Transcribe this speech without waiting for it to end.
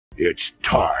It's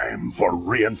time for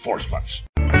reinforcements.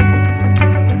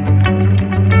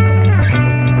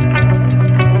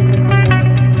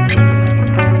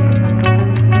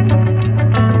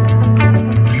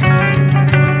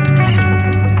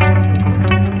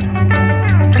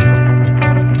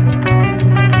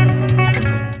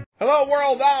 Hello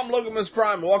world, I'm Logamus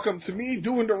Prime. Welcome to me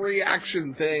doing the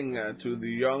reaction thing to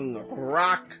the Young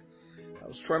Rock. I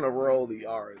was trying to roll the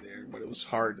R there, but it was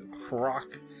hard to rock.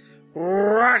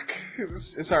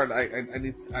 It's hard. I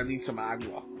need some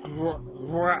agua.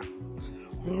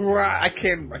 I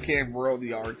can't roll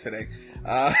the R today.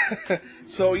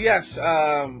 So yes,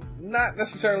 not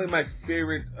necessarily my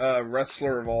favorite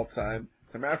wrestler of all time.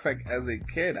 As a matter of fact, as a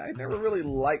kid, I never really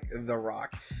liked The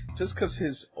Rock, just because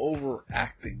his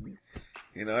overacting.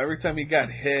 You know, every time he got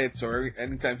hit, or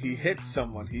anytime he hit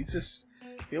someone, he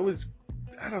always,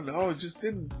 I don't know, it just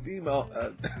didn't seem,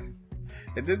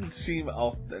 it didn't seem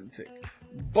authentic.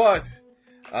 But,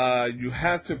 you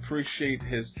have to appreciate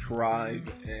his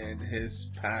drive, and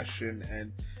his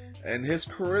passion, and his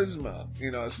charisma.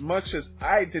 You know, as much as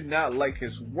I did not like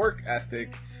his work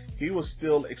ethic, he was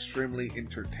still extremely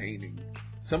entertaining.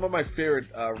 Some of my favorite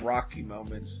Rocky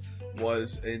moments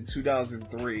was in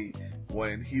 2003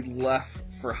 when he left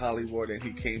for Hollywood and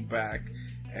he came back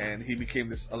and he became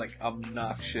this like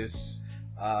obnoxious,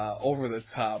 over the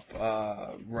top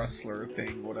wrestler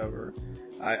thing, whatever.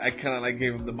 I kind of like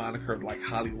gave him the moniker of like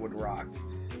Hollywood Rock.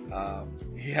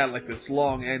 He had like this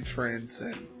long entrance,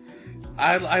 and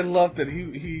I loved that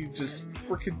he just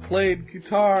freaking played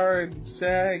guitar and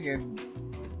sang and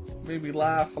made me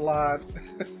laugh a lot.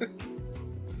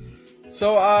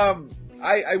 So,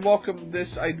 I welcome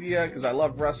this idea because I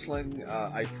love wrestling.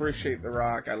 I appreciate The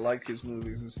Rock. I like his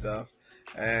movies and stuff.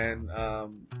 And,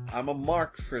 I'm a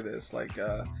mark for this. Like,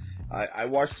 I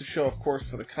watched the show, of course,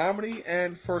 for the comedy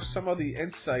and for some of the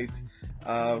insight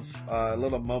of,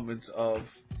 little moments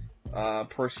of,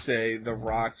 per se, The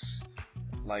Rock's,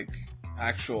 like,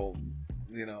 actual,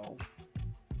 you know,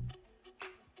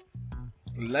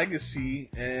 legacy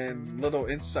and little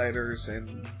insiders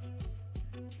and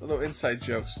little inside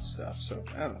jokes and stuff, so,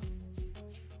 I don't know.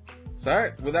 So,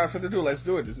 alright, without further ado, let's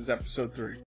do it. This is episode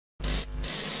 3.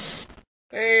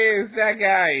 Hey, it's that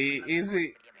guy. He's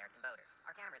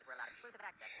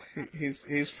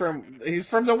from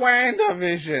the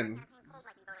WandaVision.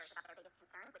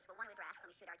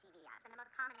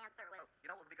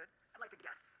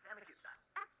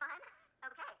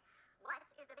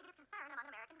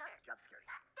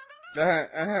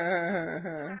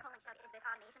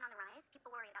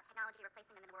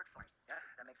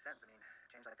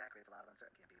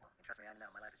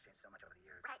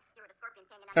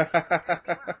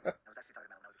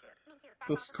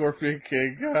 The Scorpion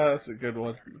King. That's a good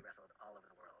one.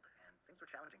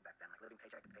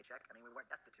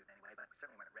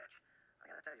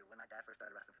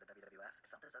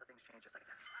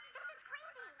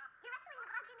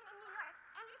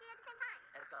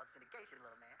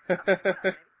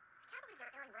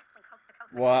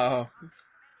 Wow.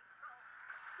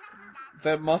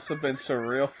 That must have been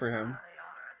surreal for him.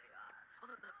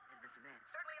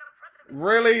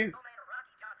 Really?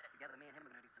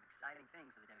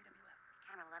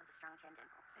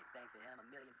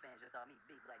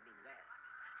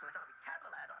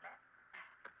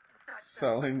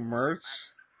 Selling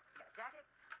merch?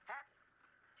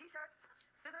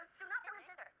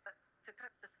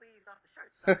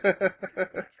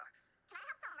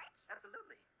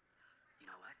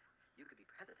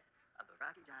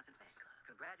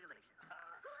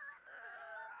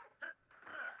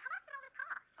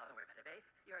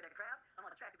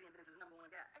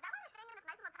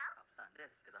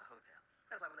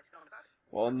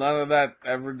 Well, none of that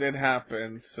ever did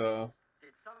happen, so.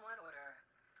 Did someone order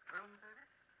room service?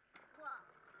 Well,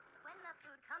 when the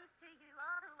food comes to you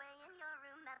all the way in your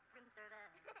room, that's room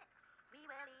service. We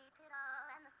will eat it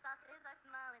all, and the sauces are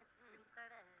small, it's room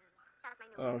service. That's my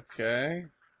new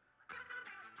Okay.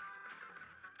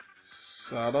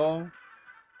 Subtle.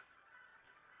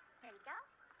 There you go.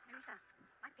 Lisa,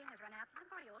 my pen has run out. I'm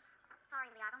for yours. Sorry,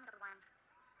 Lee, I don't have one.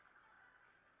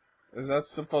 Is that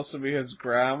supposed to be his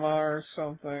grandma or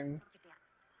something? And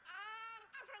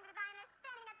entering the diner,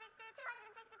 standing at 6'2",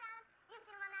 260 pounds, you've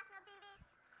seen him on national TV.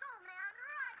 Soulman Rocky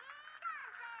Johnson!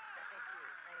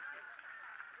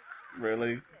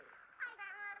 Really? Hi,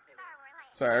 Grandma. Star Wars light.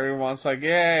 So everyone's like,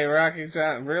 yay, Rocky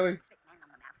Johnson. Really? Man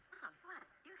on the mouth. Oh, what?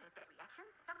 You heard that reaction?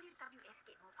 WWF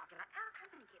get more popular. Our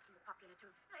company gets more popular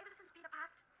too. Ever since Peter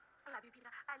passed. I love you, Peter.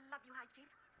 I love you, High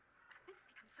Chief. He's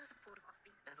become so supportive of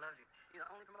me. Vince loves you. You're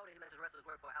the only promoter he lets his wrestlers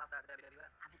work for outside the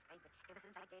WWF. I'm his favorite. Ever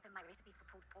since I gave him my recipe for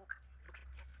pulled pork. Look at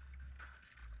this.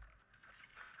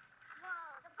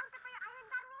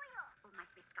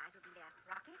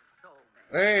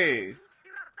 Hey. I'm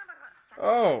Oh.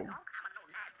 a little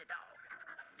nasty dog.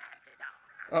 Nasty dog.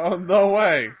 Oh, no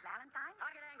way. Valentine? I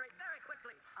get angry very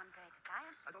quickly. Andre the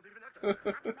Giant? I don't even have to. I'm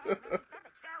mad, Messy Savage.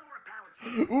 Sour power.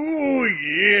 Ooh,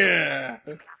 yeah.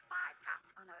 We got 5 pounds.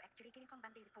 Oh no, actually, King Kong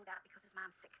Bundy was pulled out because his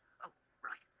mom's sick. Oh,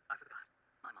 right. I forgot.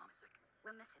 My mom is sick.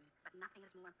 We'll miss him, but nothing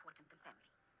is more important than family.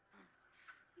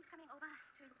 He's coming over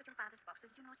to look at your father's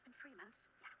boxes. You know it's been 3 months.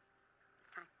 Yeah. It's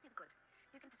time. You're good.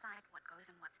 You can decide what goes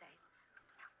and what stays.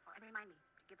 Yeah. Oh, and remind me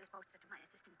to give this poster to my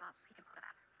assistant Bob so he can put it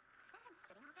up. I'm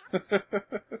sitting on that.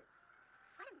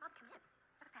 Why didn't Bob come in?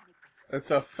 It's a family breakfast.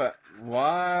 It's a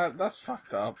what? That's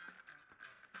fucked up.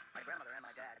 My grandmother and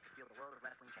my dad could feel the world of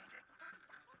wrestling changing.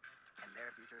 And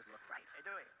their futures look bright. Hey,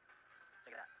 Dewey.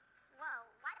 Check it out.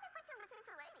 Whoa, why did they put you in between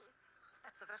two ladies?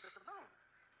 That's the Sylvester Stallone.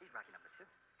 He's Rocky number 2.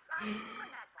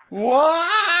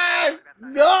 What?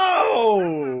 No!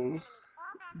 All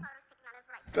bad photos taken on his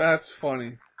right. That's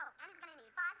funny. Oh, and he's gonna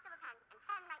need 5 silver pens and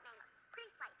 10 night mangoes.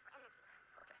 Pre-sliced for energy.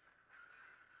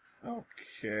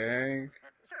 Okay.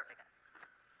 Sure, pick it.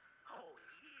 Oh,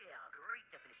 yeah. Great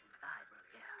definition of thighs, brother.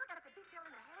 Yeah. Look at the detail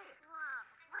in the hair. Whoa,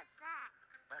 what's that?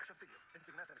 Action figure.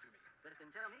 Insignificant to me. Dennis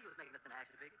didn't tell me he was making this an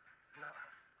action figure. No,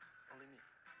 only me.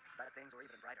 Better things were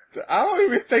even brighter. I don't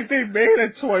even think they made a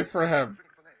toy for him.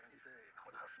 Drinking for me, and he say, I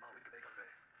wonder how small we can make Andre.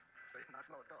 Say, not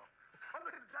small at all.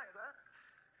 Andre the Giant, huh?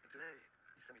 And today,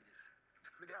 he sent me this.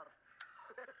 Look out.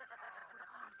 Damn,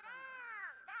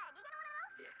 Dad, you get one of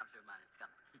those? Yeah, I'm sure mine is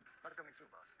coming. Not coming soon,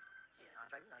 boss. Yeah,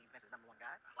 Andre, you know he's Vince's #1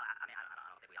 guy. Well, I mean, I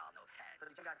don't think we all know that. So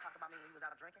did you guys talk about me when he was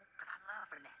out drinking? Because I love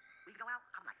Finette. We go out,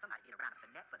 I'm like, somebody get around a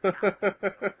Finette, but now.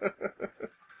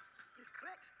 He's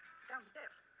correct. Down to death.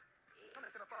 I'm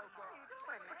gonna fall What are you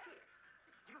doing, man?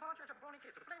 You volunteer to brony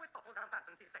kids to play with bubbles down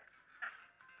Patson C6.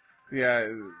 Yeah,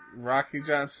 Rocky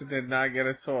Johnson did not get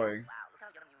a toy. Wow, look how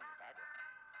young you and your dad were.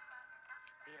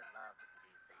 Peter loved listening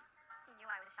to you sing. He knew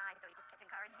I was shy, so he just kept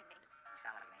encouraging me. You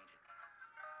sound like an angel.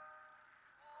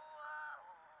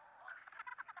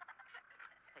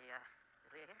 Hey, is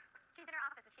Leah here? She's in her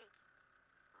office, is she?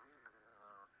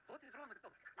 What is wrong with the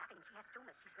dog? Nothing. She has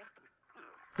tumors. She's resting.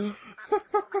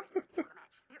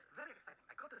 Yes, very exciting.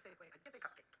 I go to the Safeway and get a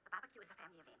cupcake. The barbecue is a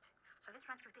family event, so let's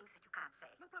run through things that you can't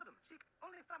say. No problem. She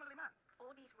only family man.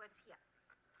 All these words here.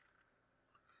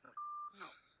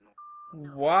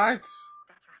 What?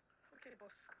 That's right. Okay,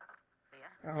 boss.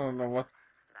 Leah? I don't know what.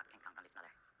 It's about King Kong Bundy's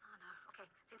mother. Oh no. Okay.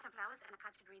 Send some flowers and a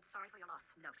card should read, "Sorry for your loss."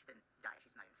 No, she didn't die.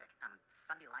 She's not even sick.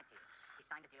 Bundy lied to you. He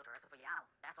signed a deal to wrestle for Yao.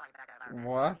 That's why he backed out of our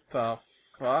What the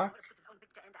fuck? Put his own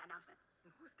picture in the announcement.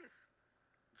 Who's this?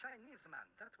 Chinese man.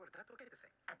 That's what that's okay to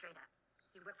say. Adrada.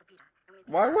 He worked for Peter. And when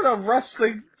Why would a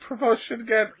wrestling promotion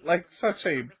get like such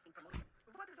a? wrestling promotion.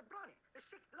 What is a brony? The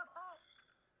chic love all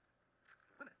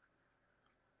women.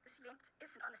 This event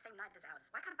isn't on the same night as ours.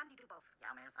 Why can't Bundy do both?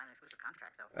 Yao made him sign an exclusive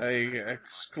contract, so. A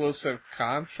exclusive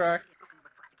contract? He's looking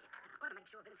over for us again. I've got to make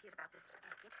sure Vince hears about this.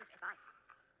 Get his advice.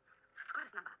 I've got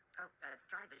his number. Oh,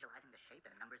 try visualizing the shape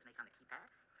and numbers make on the keypad.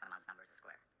 My mom's number is a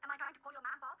square. Am I trying to call your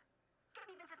mom, Bob? Give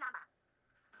me Vince's number.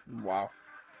 Wow.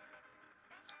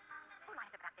 Who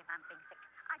lies about their mom being sick?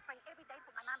 I pray every day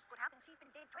for my mom's good health, and she's been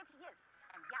dead 20 years.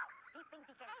 And Yao, he thinks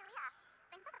he can. Hey, Leah,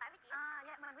 thanks for the barbecue.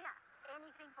 Yeah, Maria.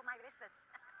 Anything for my wrestlers.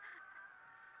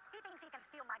 He thinks he can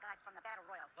steal my guys from the Battle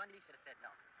Royal. Bundy should have said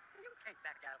no. You can't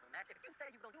back out of a match. If you say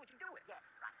you're going to do it, you do it. Yes,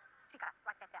 right. Chica,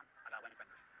 write that down. I got one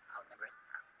friend. I'll remember it.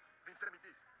 Vince, send me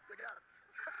this. Check it out.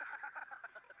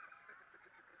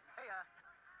 Hey,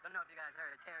 don't know if you guys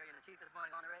heard Terry and the Chief this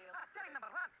morning on the radio. Terry #1,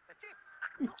 the chief.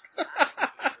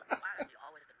 Why are you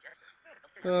always suggesting?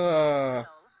 Uh,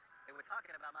 They were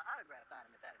talking about my autograph signing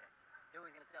this Saturday.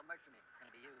 Dewey's going to sell merch for me. It's going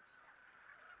to be huge.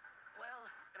 Well,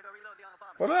 gonna go reload the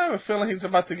apartment. but I have a feeling he's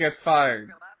about to get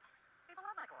fired. People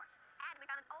love my corn. And we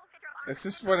found an old picture of Is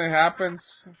this when it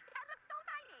happens? That looks so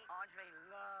tiny. Andre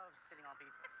loves sitting on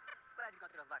people. Glad you're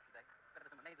going through those boxes today. But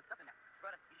there's some amazing stuff in there.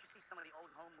 Brother, you should see some of the old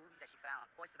home movies that she found.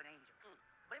 Voice of an Angel.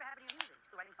 Whatever happened to your music? You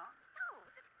still writing songs? No,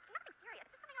 it's nothing serious.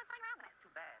 It's just something I was playing around with.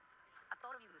 Too bad. I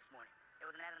thought of you this morning. There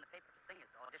was an ad in the paper for singers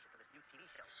to audition for this new TV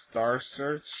show. Star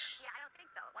Search? Yeah, I don't think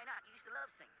so. Why not? You used to love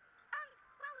singing.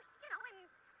 Well, you know, and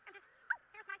just, oh,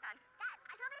 here's my son. Dad,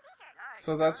 I saw him in a t-shirt. All right,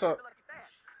 So that's you're a- a lucky fan.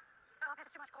 Oh, there's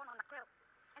too much corn on the grill.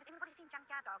 Has anybody seen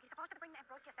Junkyard Dog? He's supposed to bring the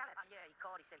ambrosia salad. Oh, yeah, he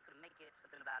called. He said he couldn't make it.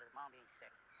 Something about his mom being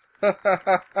sick. You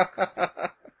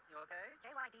okay?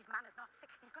 JYD's mom is not sick.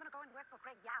 He's gonna go and work for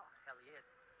Greg Yao. Hell, he is.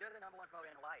 You're the #1 promoter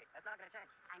in Hawaii. That's not going to change.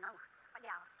 I know, but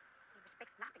Yao, he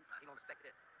respects nothing. He won't respect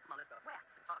this. Come on, let's go. Where?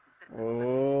 To talk some sense.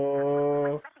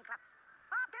 Oh. Wrestling clubs.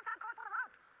 Bob, there's our corn for the road.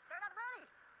 They're not ready.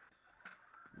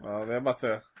 Well, they're about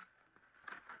to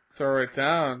throw it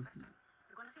down.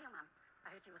 You're gonna see your mom.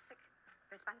 I heard she was sick.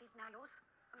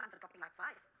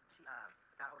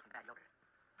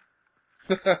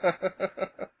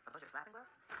 Are those your slapping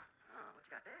gloves? Oh, what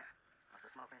you got there? Must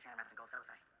have small French hand wrapped in gold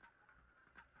cellophane.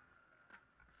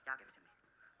 Y'all give it to me.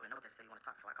 Well, I know they say you want to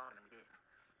talk, so I called him and we did.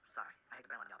 Sorry, I hate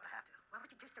to bail on y'all, but I have to. Why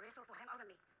would you just erase for him over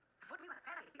me? Put me with a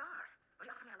panic, you are. Well,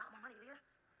 you offer me a lot more money, Leah.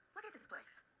 Look at this place.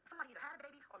 Somebody either had a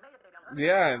baby or made a baby.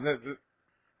 Yeah,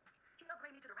 She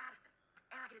upgraded me to the Radisson.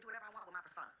 And I get to do whatever I want with my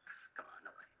persona. Come on,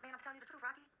 no way. Man, I'm telling you the truth,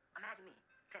 Rocky. Imagine me,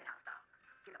 penthouse style.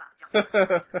 Get about jump.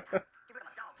 Get rid of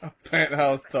my dog.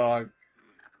 penthouse dog.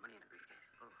 I put money in a briefcase.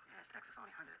 Oh, yeah, stacks of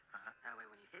phony hundreds. That way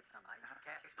when you hit somebody,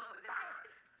 cash explodes.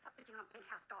 Stop bitching on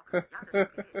penthouse dog. Y'all just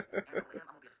look at it. And with him,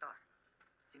 I'm gonna be a star.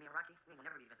 See me and Rocky, we will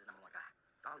never be Vince's number one guy.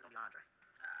 It's always gonna be Andre.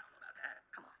 I don't know about that.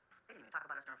 Come on. They didn't even talk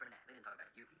about us during Ferdinand. They didn't talk about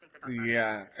you. You think they talked about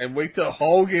Yeah, and wait till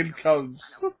Hogan comes.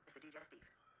 I know. It's the DJ Steve.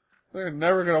 They're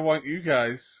never gonna want you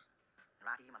guys.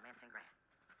 Rocky, you're my man, 10 grand.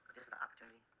 But this is the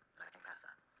opportunity that I can't pass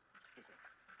up. Excuse me.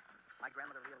 My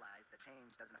grandmother realized that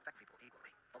change doesn't affect people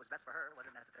equally. What was best for her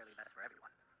wasn't necessarily best for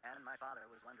everyone. And my father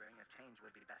was wondering if change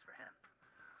would be best for him.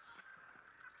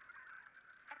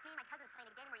 That's me and my cousins playing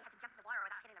a game where you had to jump in the water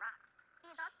without hitting the rock.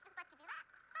 Your dog just let you do that?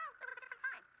 No, it was a different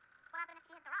time. What happened if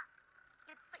you hit the rock?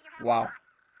 You'd split your head Wow. open wide.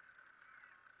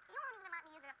 You won't even let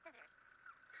me use your scissors.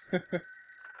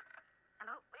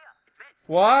 Hello? Leah, it's Vince.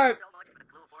 What? So much for the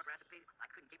glue board recipe. I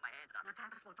couldn't keep my hands on No it.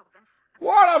 time for small talk, Vince.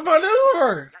 What a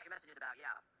maneuver! Got your messages about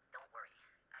Yao. Don't worry.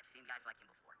 I've seen guys like him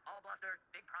before. All bluster,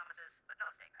 big promises, but no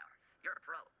staying power. You're a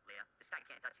pro, Leah. This guy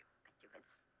can't touch you. Thank you, Vince.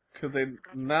 Could they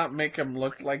not make him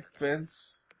look like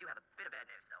Vince? I do have a bit of bad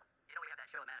news, though. You know we have that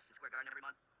show at Madison Square Garden every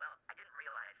month? Well, I didn't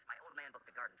realize my old man booked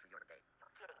the garden for your date. No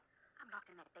kidding. I'm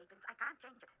locked in that date, Vince. I can't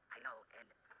change it. I know, and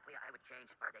Leah, I would change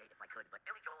our date if I could, but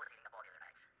Billy Joel was eating up all the other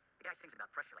nights. The guy sings about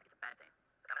pressure like it's a bad thing.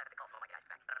 But I'm gonna have to call some of my guys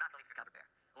back. But I'm not gonna leave your cover bear.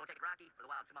 I won't take Rocky for the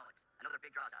Wild Samoans. I know there are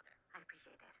big draws out there. I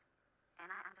appreciate that. And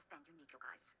I understand you need your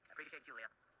guys. I appreciate you, Leah.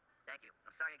 Thank you.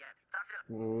 I'm sorry again. Talk soon.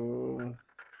 Ooh.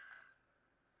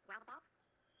 Well, Bob,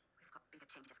 we've got bigger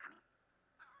changes coming.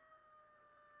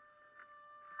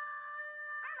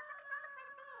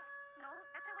 No,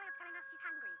 that's her way of telling us she's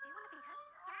hungry. Do you want to feed her?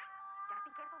 Yeah. Just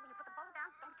be careful when you put the bowl down.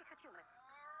 Don't kick her tumors.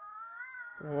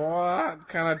 What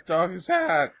kind of dog is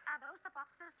that? Are those the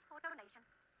boxes for donation?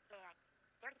 Yeah,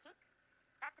 dirty kid.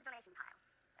 That's the donation pile.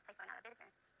 That place went out of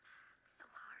business. So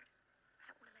hard. I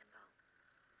don't want to let him go.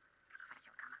 But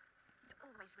you'll come. He's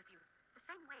always with you. The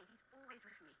same way he's always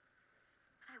with me.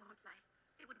 But I won't lie.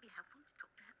 It would be helpful to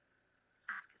talk to him.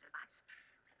 Ask his advice.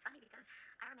 It's funny because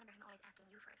I remember him always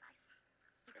asking you for advice.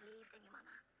 He believed in you,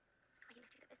 Mama. That's why he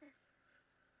left you the business.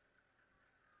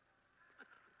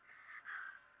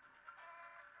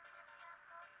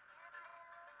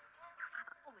 Your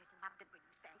father always loved it when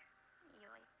you sang. You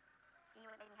knew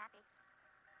it made me happy.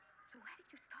 So why did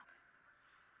you stop?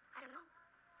 I don't know.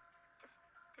 Just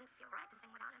didn't feel right to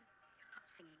sing without him. You're not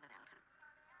singing without him.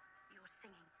 You're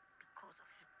singing because of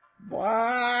him.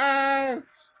 What?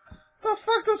 The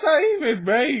fuck does that even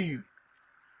mean?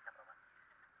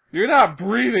 You're not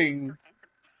breathing.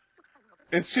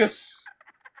 It's just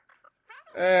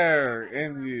air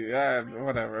in you.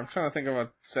 Whatever. I'm trying to think of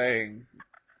a saying.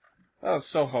 That was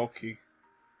so hokey.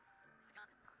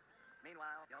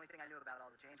 Meanwhile, the only thing I knew about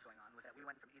all the change going on was that we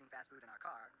went from eating fast food in our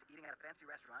car to eating at a fancy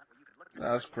restaurant where you could look.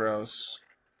 That's gross.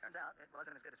 Turns out it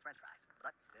wasn't as good as French fries,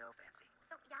 but still fancy.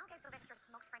 So y'all gave Sylvester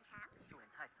smoked French ham? To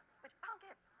entice them, which I don't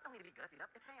get. Don't need to be gussied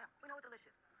up. It's ham. We know it's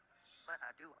delicious. But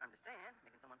I do understand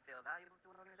making someone feel valuable to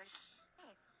an organization. Hey,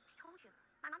 I told you.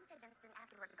 My mom said Vince didn't ask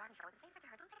you to work the garden shuttle. It's a favor to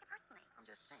her. Don't take it personally. I'm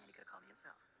just saying he could have called me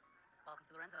himself. Welcome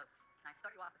to Lorenzo's. Can I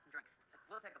start you off with some drinks?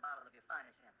 We'll take a bottle of your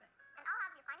finest champagne. And I'll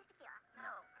have your finest tequila.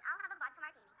 No. And I'll have a vodka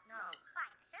martini. No.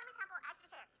 Fine. Shirley Temple extra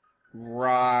cherries.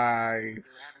 Right.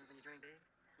 See what happens when you dream big?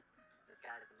 The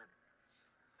sky's the limit.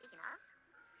 Speaking of,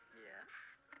 Yeah.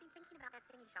 I've been thinking about that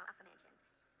singing show Alpha mentioned.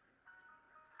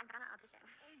 I'm gonna audition.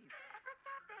 Hey, that's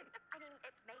fantastic. I mean,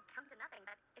 it may come to nothing,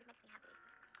 but it makes me happy.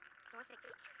 So what's next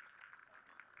week?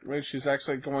 Wait, she's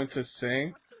actually going to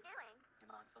sing? What's she doing? Your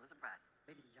mom's full of surprise.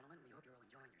 Ladies and gentlemen, we hope you're all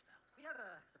enjoying yourselves. We have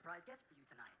a surprise guest for you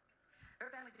tonight. Her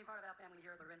family's been part of our family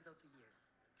here at Lorenzo's for years.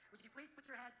 Would you please put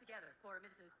your hands together for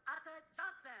Mrs. Atta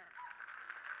Johnson?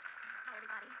 Hi,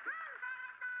 everybody.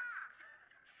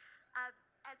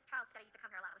 As Charles said, I used to come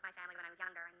here a lot with my family when I was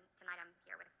younger, and tonight I'm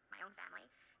here with my own family.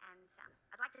 And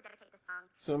I'd like to dedicate this song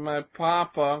To my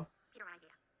papa. Peter One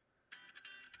Idea.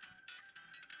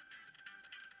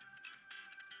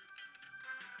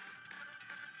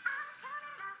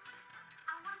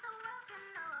 I want the world to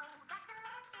know that the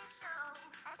let it show.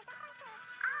 I think that's what it is.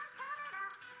 I'm turning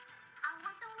up. I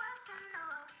want the world to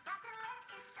know that the let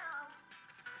it show.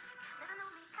 Living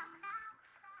on me coming out.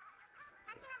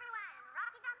 Attention everyone.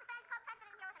 Rocky Johnson Fan Club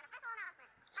President here with an official announcement.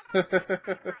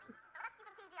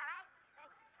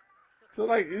 So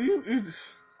like you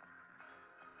just...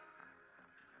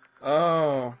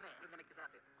 Oh,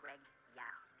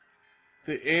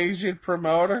 the Asian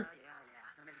promoter?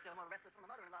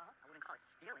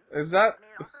 Is that?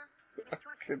 I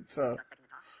can tell.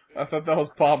 I thought that was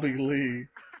Bobby Lee.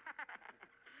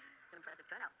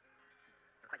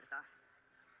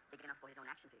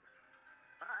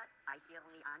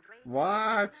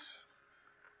 What?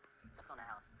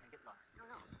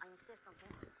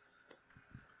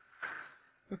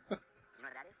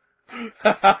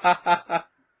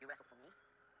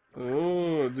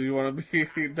 Ooh, do you want to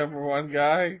be number one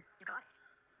guy? You got it.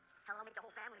 Hell, I'll make the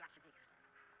whole family action figures.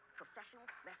 Professional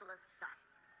wrestlers son.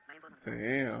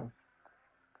 Damn.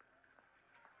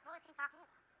 What was he talking?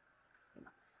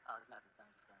 Oh, it's nothing, son.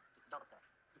 Just adult stuff.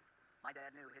 My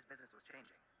dad knew his business was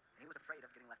changing, and he was afraid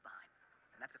of getting left behind.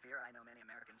 And that's a fear I know many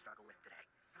Americans struggle with today.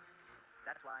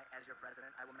 That's why, as your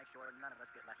president, I will make sure none of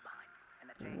us get left behind. And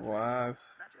that change What?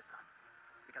 is not just son.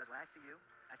 Because when I see you,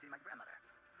 I see my grandmother.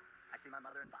 I see my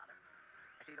mother and father.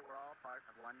 I see that we're all part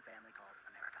of one family called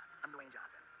America. I'm Dwayne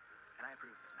Johnson, and I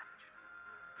approve this message.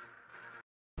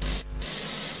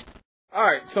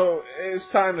 Alright, so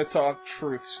it's time to talk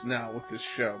truths now with this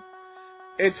show.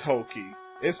 It's hokey.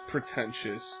 It's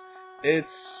pretentious.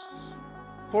 It's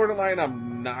borderline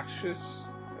obnoxious,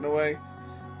 in a way.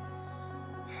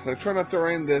 They're trying to throw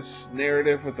in this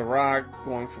narrative with The Rock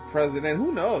going for president.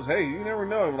 Who knows? Hey, you never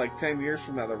know. Like 10 years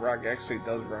from now, The Rock actually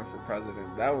does run for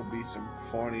president. That would be some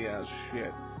funny ass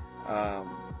shit.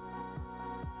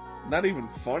 Not even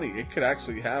funny. It could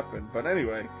actually happen. But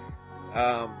anyway,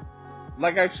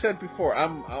 like I've said before,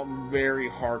 I'm very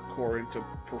hardcore into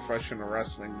professional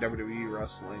wrestling, WWE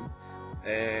wrestling.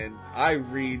 And I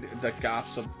read the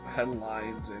gossip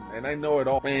headlines, and I know it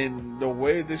all. And the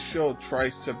way this show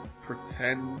tries to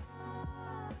pretend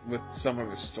with some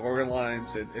of the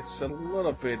storylines, it's a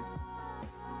little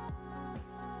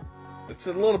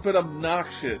bit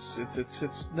obnoxious.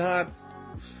 It's not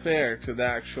fair to the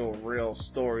actual real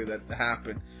story that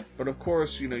happened. But of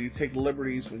course, you know, you take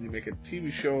liberties when you make a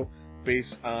TV show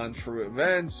based on true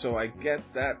events, so I get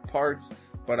that part.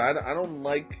 But I don't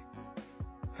like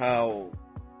how,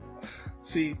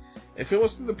 see, if it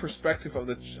was through the perspective of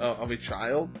a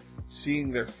child seeing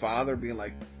their father being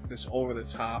like this over the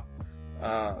top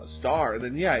star,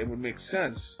 then yeah, it would make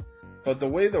sense. But the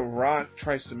way The Rock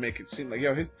tries to make it seem like,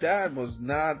 yo, his dad was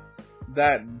not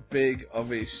that big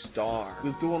of a star. He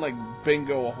was doing like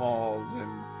bingo halls, and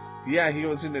yeah, he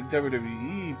was in the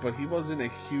WWE, but he wasn't a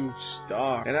huge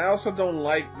star. And I also don't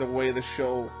like the way the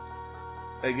show,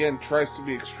 again, tries to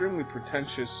be extremely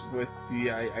pretentious with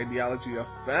the ideology of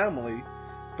family,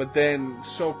 but then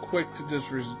so quick to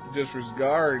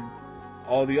disregard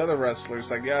all the other wrestlers.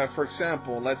 Like, yeah, for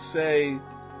example, let's say,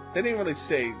 they didn't really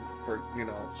say, for, you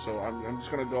know, so I'm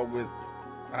just gonna go with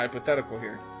a hypothetical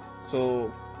here.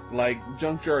 So, like,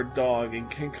 Junkyard Dog and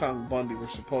King Kong Bundy were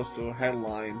supposed to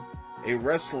headline a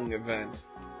wrestling event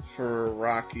for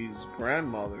Rocky's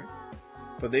grandmother,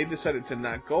 but they decided to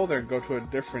not go there and go to a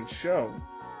different show,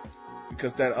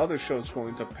 because that other show is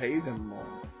going to pay them more.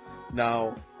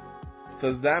 Now,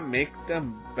 does that make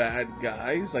them bad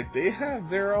guys? Like, they have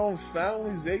their own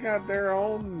families, they got their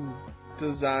own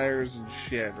desires and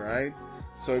shit, right?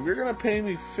 So if you're gonna pay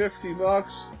me $50,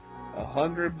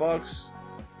 $100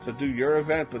 to do your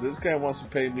event, but this guy wants to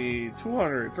pay me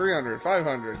 $200, $300,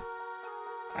 $500,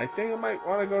 I think I might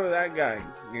want to go to that guy,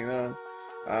 you know?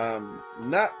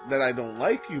 Not that I don't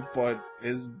like you, but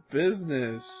it's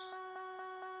business.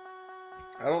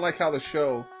 I don't like how the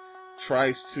show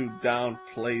tries to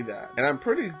downplay that. And I'm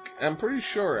pretty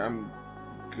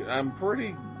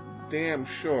damn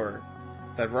sure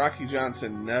that Rocky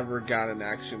Johnson never got an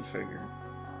action figure.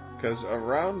 Because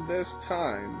around this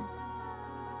time,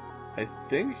 I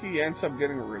think he ends up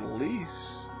getting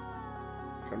released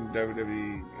from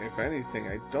WWE, if anything.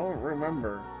 I don't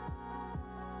remember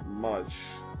much.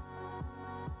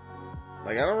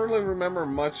 Like, I don't really remember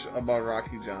much about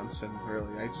Rocky Johnson,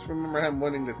 really. I just remember him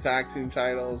winning the tag team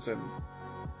titles, and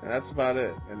that's about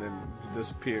it. And then he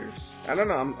disappears. I don't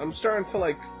know, I'm starting to,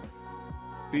 like,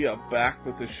 be back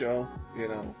with the show, you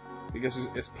know, because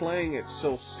it's playing it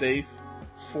so safe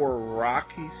for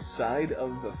Rocky's side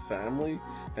of the family,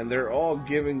 and they're all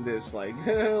giving this, like,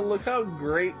 look how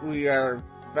great we are,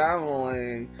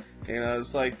 family. You know,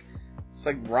 it's like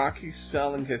Rocky's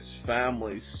selling his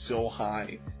family so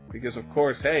high. Because, of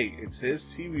course, hey, it's his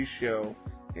TV show.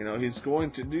 You know, he's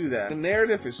going to do that. The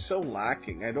narrative is so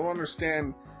lacking. I don't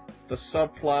understand the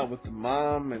subplot with the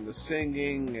mom and the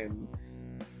singing and,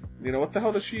 you know, what the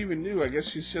hell does she even do? I guess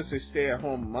she's just a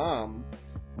stay-at-home mom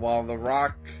while The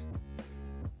Rock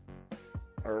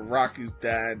or Rocky's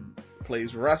dad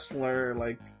plays wrestler.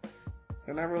 Like,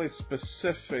 they're not really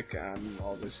specific on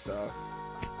all this stuff.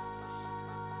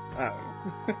 I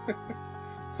don't know.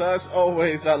 So as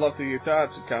always, I'd love to hear your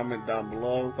thoughts. Comment down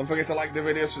below. Don't forget to like the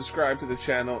video, subscribe to the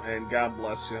channel, and God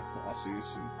bless you. I'll see you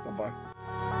soon. Bye-bye.